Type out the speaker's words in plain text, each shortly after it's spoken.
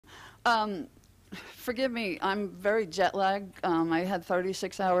Forgive me, I'm very jet lagged. I had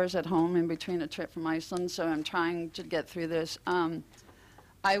 36 hours at home in between a trip from Iceland, so I'm trying to get through this.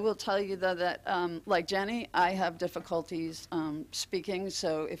 I will tell you, though, that like Jenny, I have difficulties speaking,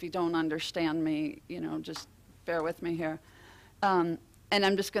 so if you don't understand me, you know, just bear with me here. And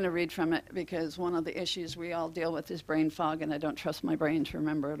I'm just going to read from it because one of the issues we all deal with is brain fog, and I don't trust my brain to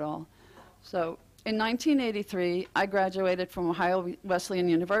remember it all. So in 1983, I graduated from Ohio Wesleyan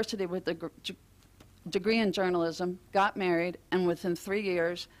University with a degree in journalism, got married, and within 3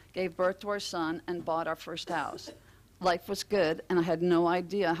 years gave birth to our son and bought our first house. Life was good, and I had no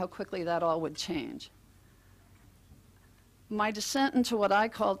idea how quickly that all would change. My descent into what I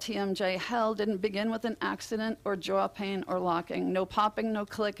call TMJ hell didn't begin with an accident or jaw pain or locking. No popping, no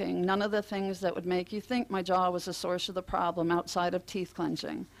clicking, none of the things that would make you think my jaw was the source of the problem outside of teeth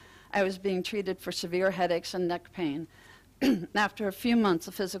clenching. I was being treated for severe headaches and neck pain. After a few months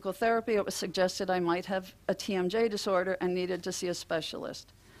of physical therapy, it was suggested I might have a TMJ disorder and needed to see a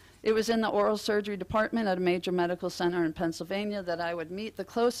specialist. It was in the oral surgery department at a major medical center in Pennsylvania that I would meet the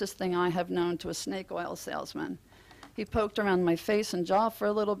closest thing I have known to a snake oil salesman. He poked around my face and jaw for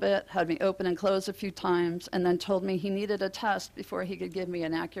a little bit, had me open and close a few times, and then told me he needed a test before he could give me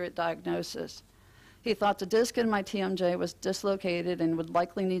an accurate diagnosis. He thought the disc in my TMJ was dislocated and would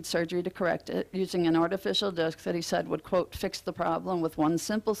likely need surgery to correct it, using an artificial disc that he said would, quote, fix the problem with one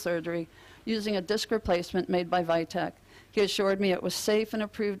simple surgery using a disc replacement made by Vitek. He assured me it was safe and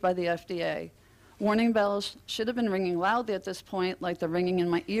approved by the FDA. Warning bells should have been ringing loudly at this point, like the ringing in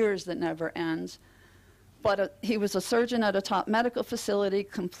my ears that never ends. But he was a surgeon at a top medical facility,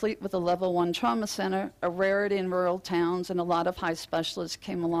 complete with a level 1 trauma center, a rarity in rural towns, and a lot of high specialists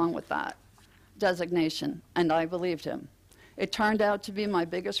came along with that designation, and I believed him. It turned out to be my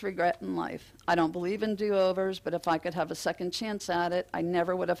biggest regret in life. I don't believe in do-overs, but if I could have a second chance at it, I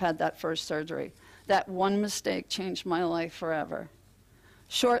never would have had that first surgery. That one mistake changed my life forever.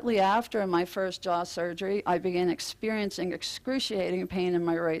 Shortly after my first jaw surgery, I began experiencing excruciating pain in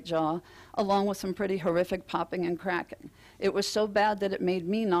my right jaw, along with some pretty horrific popping and cracking. It was so bad that it made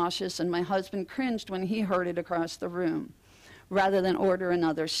me nauseous, and my husband cringed when he heard it across the room. Rather than order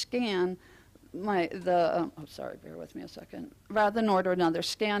another scan, bear with me a second. Rather than order another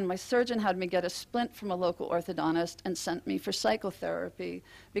scan, my surgeon had me get a splint from a local orthodontist and sent me for psychotherapy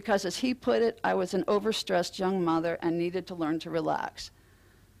because, as he put it, I was an overstressed young mother and needed to learn to relax.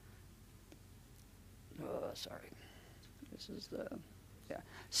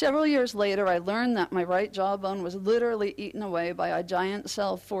 Several years later, I learned that my right jawbone was literally eaten away by a giant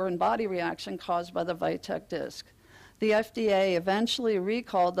cell foreign body reaction caused by the Vitek disc. The FDA eventually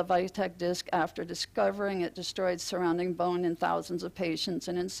recalled the Vitek disc after discovering it destroyed surrounding bone in thousands of patients,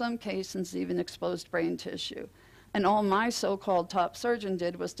 and in some cases even exposed brain tissue. And all my so-called top surgeon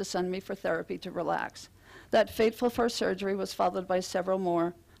did was to send me for therapy to relax. That fateful first surgery was followed by several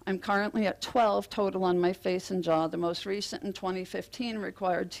more. I'm currently at 12 total on my face and jaw. The most recent in 2015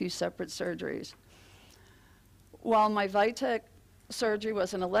 required 2 separate surgeries. While my Vitek surgery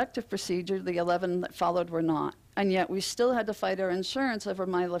was an elective procedure, the 11 that followed were not. And yet we still had to fight our insurance over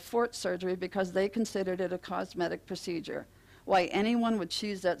my Lefort surgery because they considered it a cosmetic procedure. Why anyone would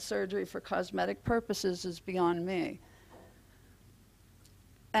choose that surgery for cosmetic purposes is beyond me.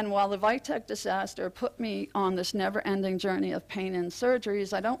 And while the Vitek disaster put me on this never-ending journey of pain and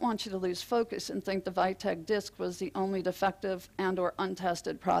surgeries, I don't want you to lose focus and think the Vitek disc was the only defective and or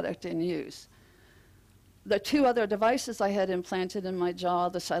untested product in use. The 2 other devices I had implanted in my jaw,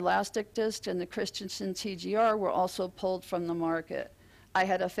 the Silastic disc and the Christensen TGR, were also pulled from the market. I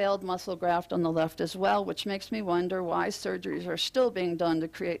had a failed muscle graft on the left as well, which makes me wonder why surgeries are still being done to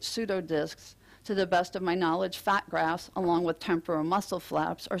create pseudodiscs. To the best of my knowledge, fat grafts, along with temporal muscle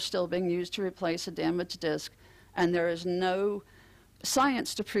flaps, are still being used to replace a damaged disc, and there is no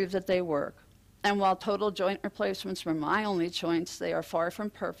science to prove that they work. And while total joint replacements were my only choice, they are far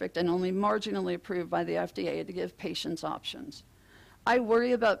from perfect and only marginally approved by the FDA to give patients options. I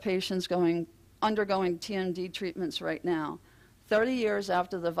worry about patients undergoing TMD treatments right now. 30 years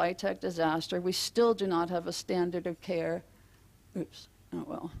after the Vitek disaster, we still do not have a standard of care. Oops, oh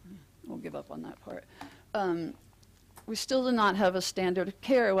well, we'll give up on that part. We still do not have a standard of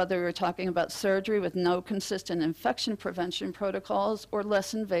care, whether we're talking about surgery with no consistent infection prevention protocols or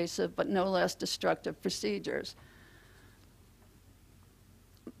less invasive but no less destructive procedures.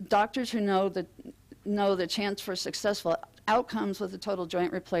 Doctors who know the chance for successful outcomes with a total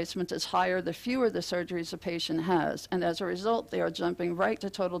joint replacement is higher the fewer the surgeries a patient has, and as a result, they are jumping right to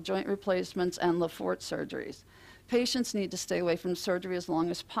total joint replacements and Lefort surgeries. Patients need to stay away from surgery as long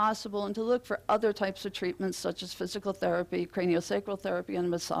as possible and to look for other types of treatments such as physical therapy, craniosacral therapy, and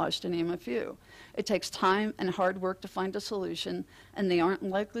massage, to name a few. It takes time and hard work to find a solution, and they aren't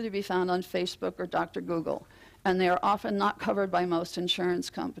likely to be found on Facebook or Dr. Google, and they are often not covered by most insurance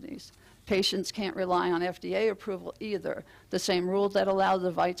companies. Patients can't rely on FDA approval either. The same rule that allowed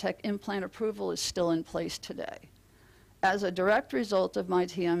the Vitech implant approval is still in place today. As a direct result of my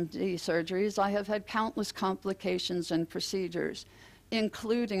TMD surgeries, I have had countless complications and procedures,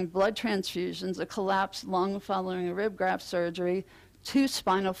 including blood transfusions, a collapsed lung following a rib graft surgery, 2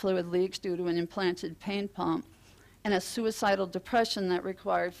 spinal fluid leaks due to an implanted pain pump, and a suicidal depression that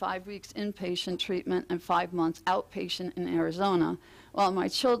required 5 weeks inpatient treatment and 5 months outpatient in Arizona, while my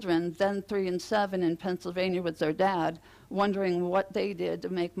children, then 3 and 7 in Pennsylvania with their dad, wondering what they did to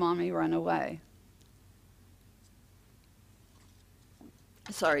make mommy run away.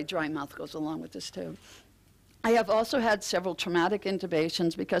 Sorry, dry mouth goes along with this too. I have also had several traumatic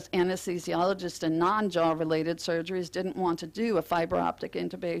intubations because anesthesiologists and non-jaw related surgeries didn't want to do a fiber optic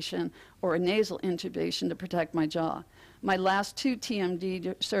intubation or a nasal intubation to protect my jaw. My last 2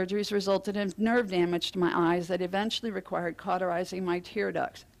 TMD surgeries resulted in nerve damage to my eyes that eventually required cauterizing my tear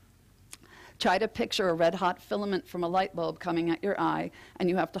ducts. Try to picture a red-hot filament from a light bulb coming at your eye, and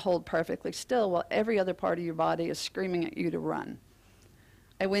you have to hold perfectly still while every other part of your body is screaming at you to run.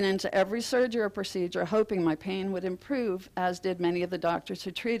 I went into every surgery or procedure hoping my pain would improve, as did many of the doctors who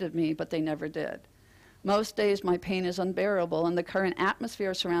treated me, but they never did. Most days my pain is unbearable, and the current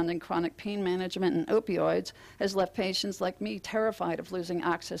atmosphere surrounding chronic pain management and opioids has left patients like me terrified of losing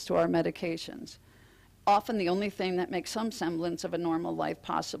access to our medications, often the only thing that makes some semblance of a normal life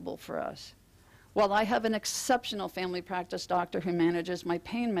possible for us. While I have an exceptional family practice doctor who manages my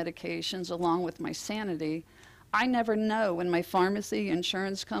pain medications along with my sanity, I never know when my pharmacy,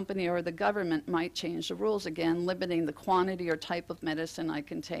 insurance company, or the government might change the rules again, limiting the quantity or type of medicine I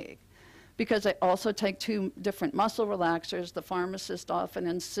can take. Because I also take 2 different muscle relaxers, the pharmacist often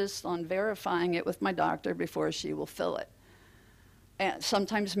insists on verifying it with my doctor before she will fill it, and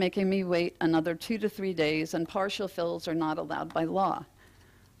sometimes making me wait another 2 to 3 days, and partial fills are not allowed by law.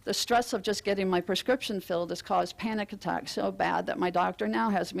 The stress of just getting my prescription filled has caused panic attacks so bad that my doctor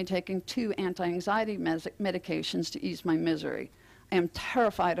now has me taking 2 anti-anxiety medications to ease my misery. I am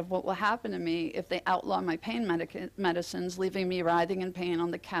terrified of what will happen to me if they outlaw my pain medicines, leaving me writhing in pain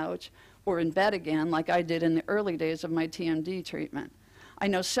on the couch or in bed again like I did in the early days of my TMD treatment. I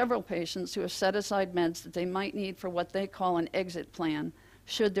know several patients who have set aside meds that they might need for what they call an exit plan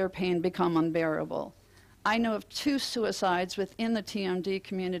should their pain become unbearable. I know of 2 suicides within the TMD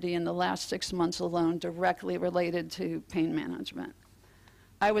community in the last 6 months alone directly related to pain management.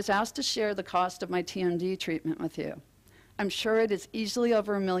 I was asked to share the cost of my TMD treatment with you. I'm sure it is easily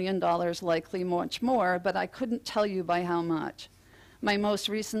over $1 million, likely much more, but I couldn't tell you by how much. My most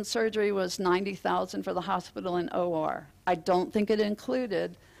recent surgery was $90,000 for the hospital and OR. I don't think it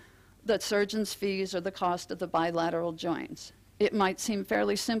included the surgeon's fees or the cost of the bilateral joints. It might seem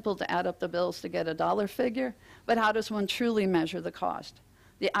fairly simple to add up the bills to get a dollar figure, but how does one truly measure the cost?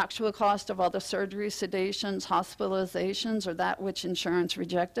 The actual cost of all the surgeries, sedations, hospitalizations, or that which insurance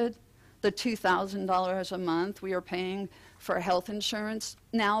rejected? The $2,000 a month we are paying for health insurance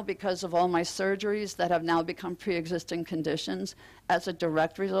now because of all my surgeries that have now become pre-existing conditions as a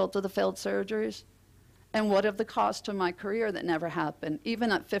direct result of the failed surgeries? And what of the cost of my career that never happened?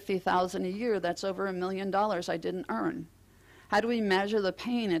 Even at $50,000 a year, that's over $1 million I didn't earn. How do we measure the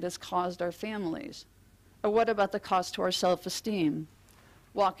pain it has caused our families? Or what about the cost to our self-esteem?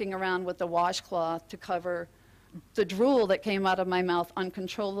 Walking around with a washcloth to cover the drool that came out of my mouth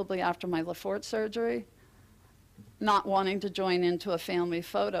uncontrollably after my Lafort surgery? Not wanting to join into a family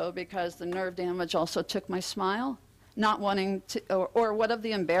photo because the nerve damage also took my smile? Not wanting to, or what of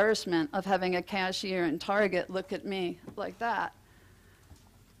the embarrassment of having a cashier in Target look at me like that?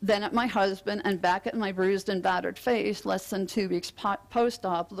 Then at my husband, and back at my bruised and battered face less than 2 weeks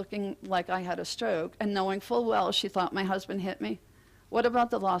post-op, looking like I had a stroke, and knowing full well she thought my husband hit me. What about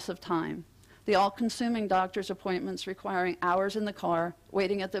the loss of time? The all-consuming doctor's appointments requiring hours in the car,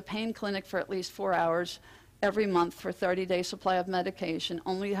 waiting at the pain clinic for at least 4 hours every month for 30-day supply of medication,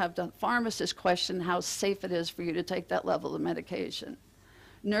 only to have the pharmacist question how safe it is for you to take that level of medication.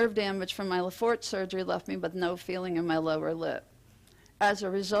 Nerve damage from my Lafort surgery left me with no feeling in my lower lip. As a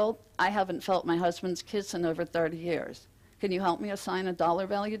result, I haven't felt my husband's kiss in over 30 years. Can you help me assign a dollar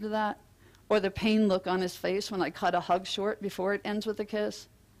value to that? Or the pain look on his face when I cut a hug short before it ends with a kiss?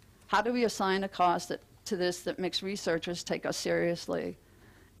 How do we assign a cost to this that makes researchers take us seriously?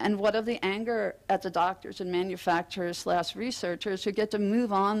 And what of the anger at the doctors and manufacturers/researchers who get to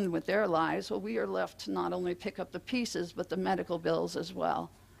move on with their lives while we are left to not only pick up the pieces, but the medical bills as well?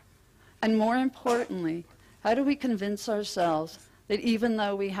 And more importantly, how do we convince ourselves that even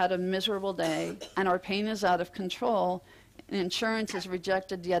though we had a miserable day and our pain is out of control, and insurance has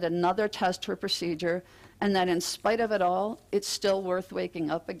rejected yet another test or procedure, and that in spite of it all, it's still worth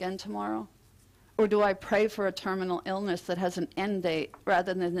waking up again tomorrow? Or do I pray for a terminal illness that has an end date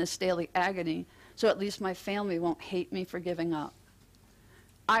rather than this daily agony, so at least my family won't hate me for giving up?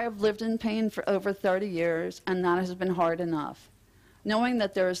 I have lived in pain for over 30 years, and that has been hard enough. Knowing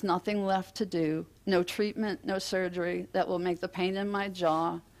that there is nothing left to do, no treatment, no surgery that will make the pain in my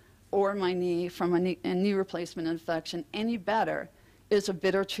jaw or my knee from a knee replacement infection any better is a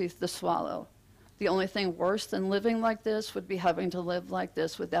bitter truth to swallow. The only thing worse than living like this would be having to live like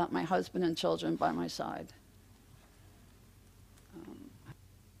this without my husband and children by my side.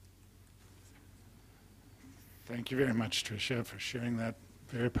 Thank you very much, Tricia, for sharing that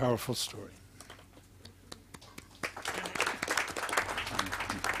very powerful story.